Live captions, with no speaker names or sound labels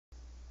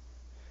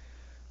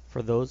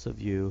For those of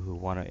you who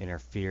want to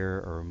interfere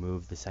or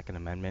remove the Second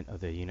Amendment of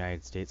the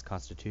United States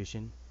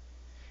Constitution,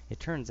 it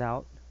turns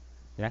out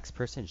the next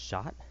person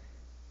shot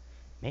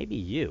may be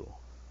you.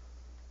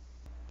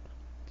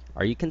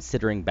 Are you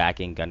considering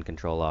backing gun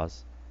control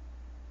laws?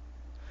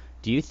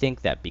 Do you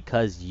think that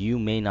because you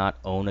may not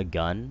own a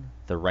gun,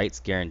 the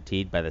rights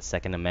guaranteed by the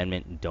Second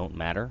Amendment don't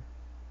matter?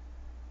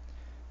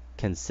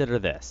 Consider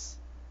this.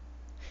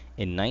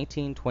 In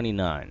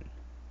 1929,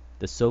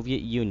 the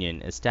Soviet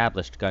Union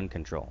established gun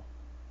control.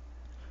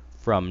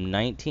 From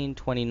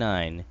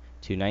 1929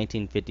 to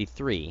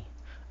 1953,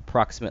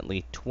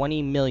 approximately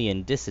 20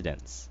 million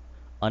dissidents,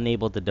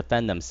 unable to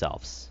defend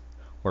themselves,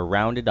 were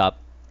rounded up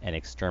and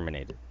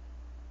exterminated.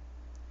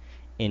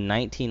 In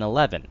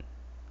 1911,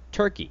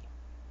 Turkey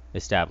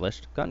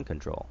established gun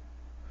control.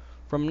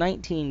 From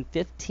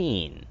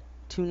 1915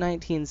 to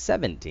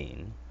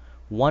 1917,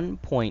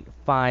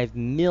 1.5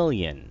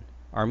 million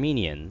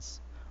Armenians,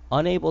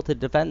 unable to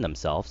defend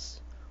themselves,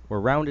 were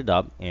rounded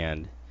up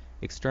and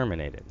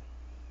exterminated.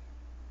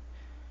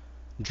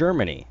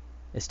 Germany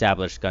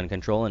established gun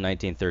control in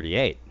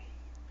 1938.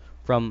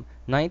 From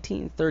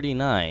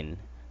 1939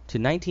 to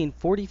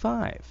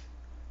 1945,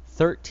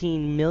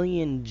 13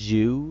 million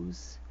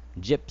Jews,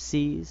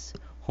 gypsies,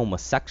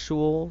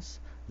 homosexuals,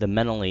 the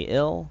mentally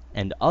ill,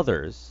 and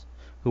others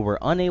who were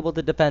unable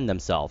to defend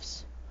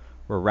themselves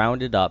were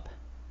rounded up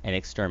and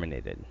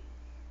exterminated.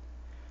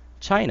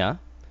 China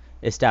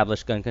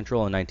established gun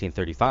control in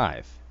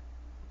 1935.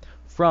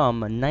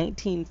 From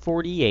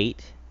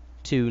 1948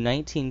 to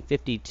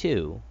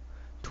 1952,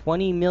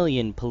 20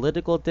 million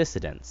political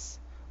dissidents,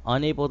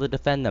 unable to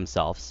defend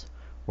themselves,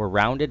 were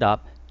rounded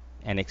up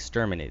and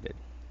exterminated.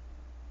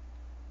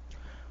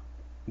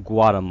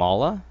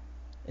 Guatemala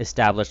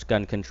established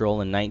gun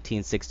control in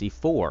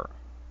 1964.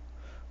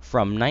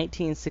 From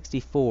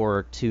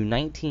 1964 to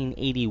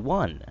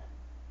 1981,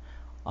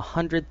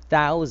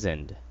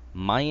 100,000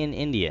 Mayan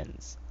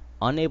Indians,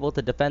 unable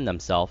to defend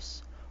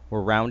themselves,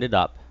 were rounded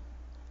up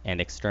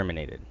and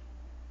exterminated.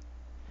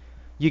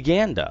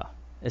 Uganda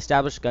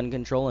established gun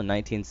control in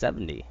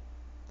 1970.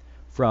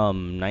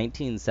 From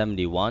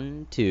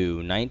 1971 to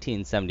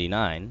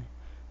 1979,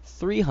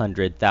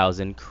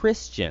 300,000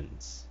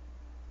 Christians,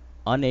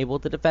 unable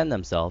to defend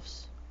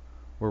themselves,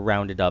 were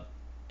rounded up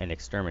and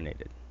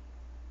exterminated.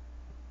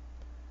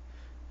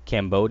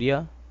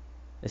 Cambodia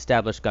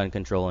established gun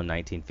control in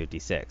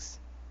 1956.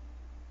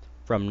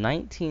 From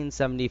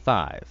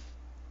 1975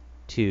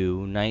 to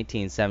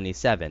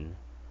 1977,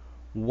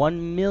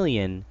 1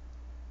 million,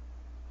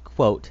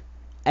 quote,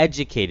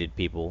 educated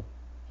people,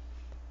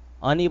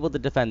 unable to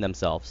defend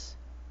themselves,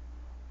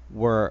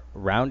 were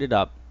rounded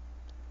up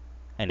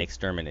and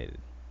exterminated.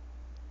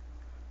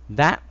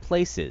 That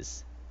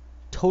places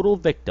total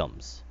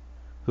victims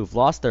who've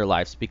lost their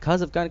lives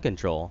because of gun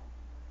control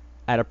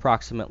at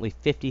approximately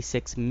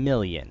 56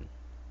 million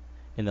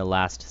in the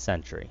last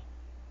century.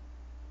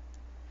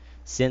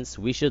 Since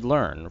we should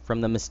learn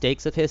from the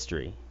mistakes of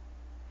history,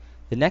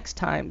 the next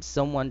time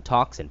someone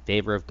talks in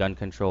favor of gun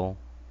control,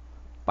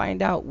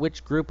 find out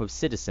which group of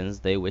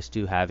citizens they wish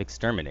to have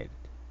exterminated.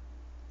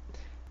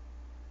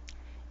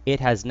 It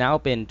has now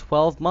been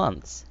 12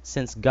 months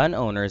since gun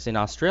owners in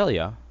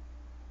Australia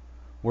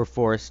were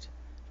forced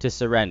to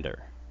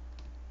surrender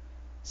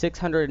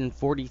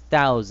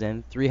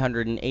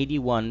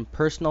 640,381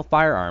 personal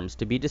firearms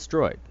to be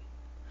destroyed,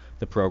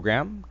 the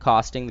program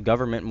costing the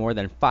government more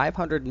than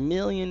 $500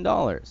 million.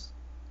 The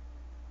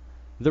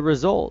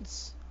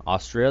results,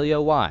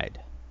 Australia-wide: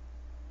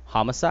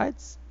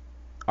 homicides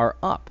are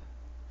up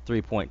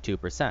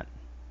 3.2%.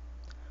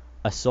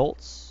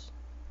 Assaults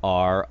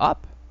are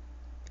up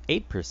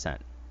 8%.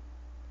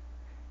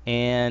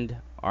 And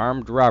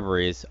armed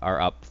robberies are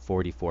up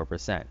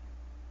 44%.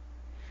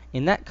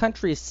 In that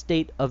country's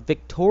state of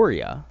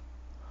Victoria,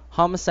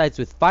 homicides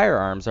with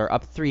firearms are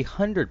up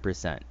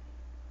 300%.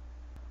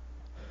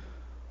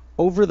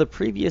 Over the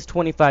previous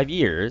 25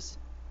 years,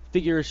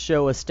 figures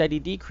show a steady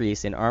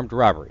decrease in armed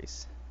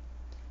robberies.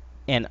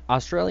 And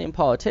Australian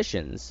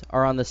politicians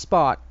are on the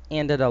spot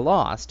and at a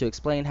loss to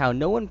explain how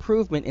no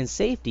improvement in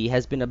safety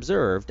has been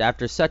observed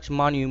after such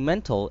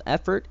monumental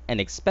effort and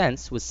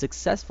expense was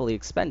successfully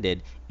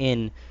expended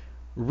in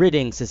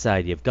ridding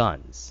society of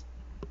guns.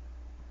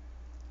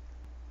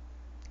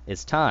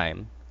 It's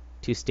time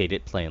to state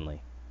it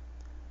plainly.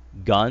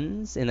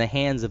 Guns in the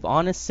hands of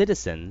honest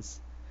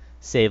citizens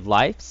save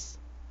lives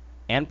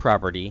and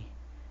property,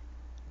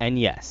 and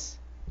yes,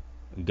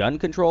 gun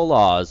control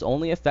laws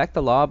only affect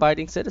the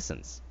law-abiding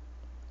citizens.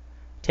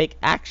 Take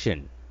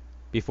action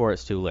before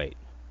it's too late.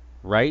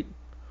 Write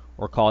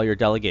or call your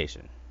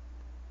delegation.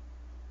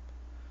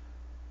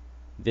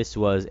 This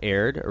was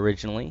aired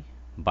originally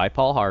by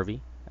Paul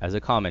Harvey as a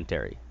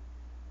commentary.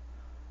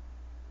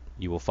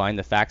 You will find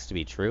the facts to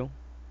be true,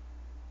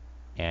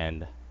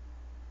 and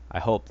I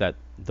hope that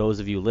those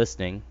of you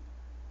listening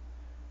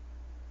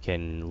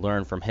can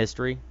learn from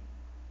history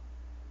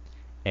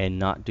and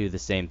not do the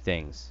same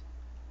things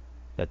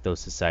that those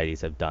societies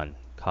have done,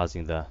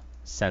 causing the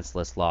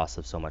senseless loss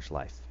of so much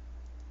life.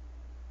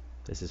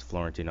 This is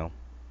Florentino,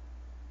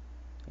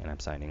 and I'm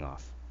signing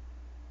off.